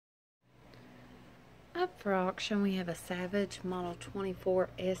For auction, we have a Savage model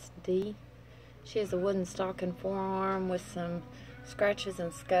 24S-D. She has a wooden stocking forearm with some scratches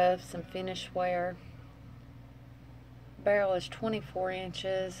and scuffs and finish wear. Barrel is 24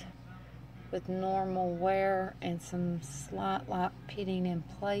 inches with normal wear and some slight light pitting in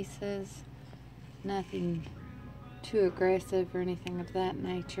places. Nothing too aggressive or anything of that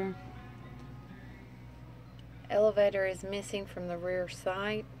nature. Elevator is missing from the rear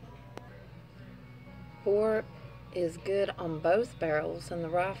sight. Bore is good on both barrels, and the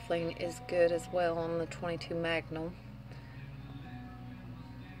rifling is good as well on the 22 Magnum.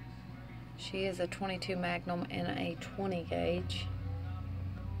 She is a 22 Magnum and a 20 gauge.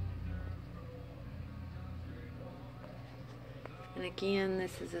 And again,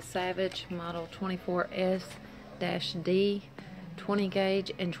 this is a Savage model 24S-D, 20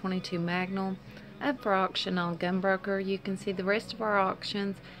 gauge and 22 Magnum. Up for auction on Gunbroker. You can see the rest of our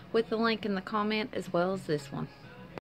auctions with the link in the comment as well as this one.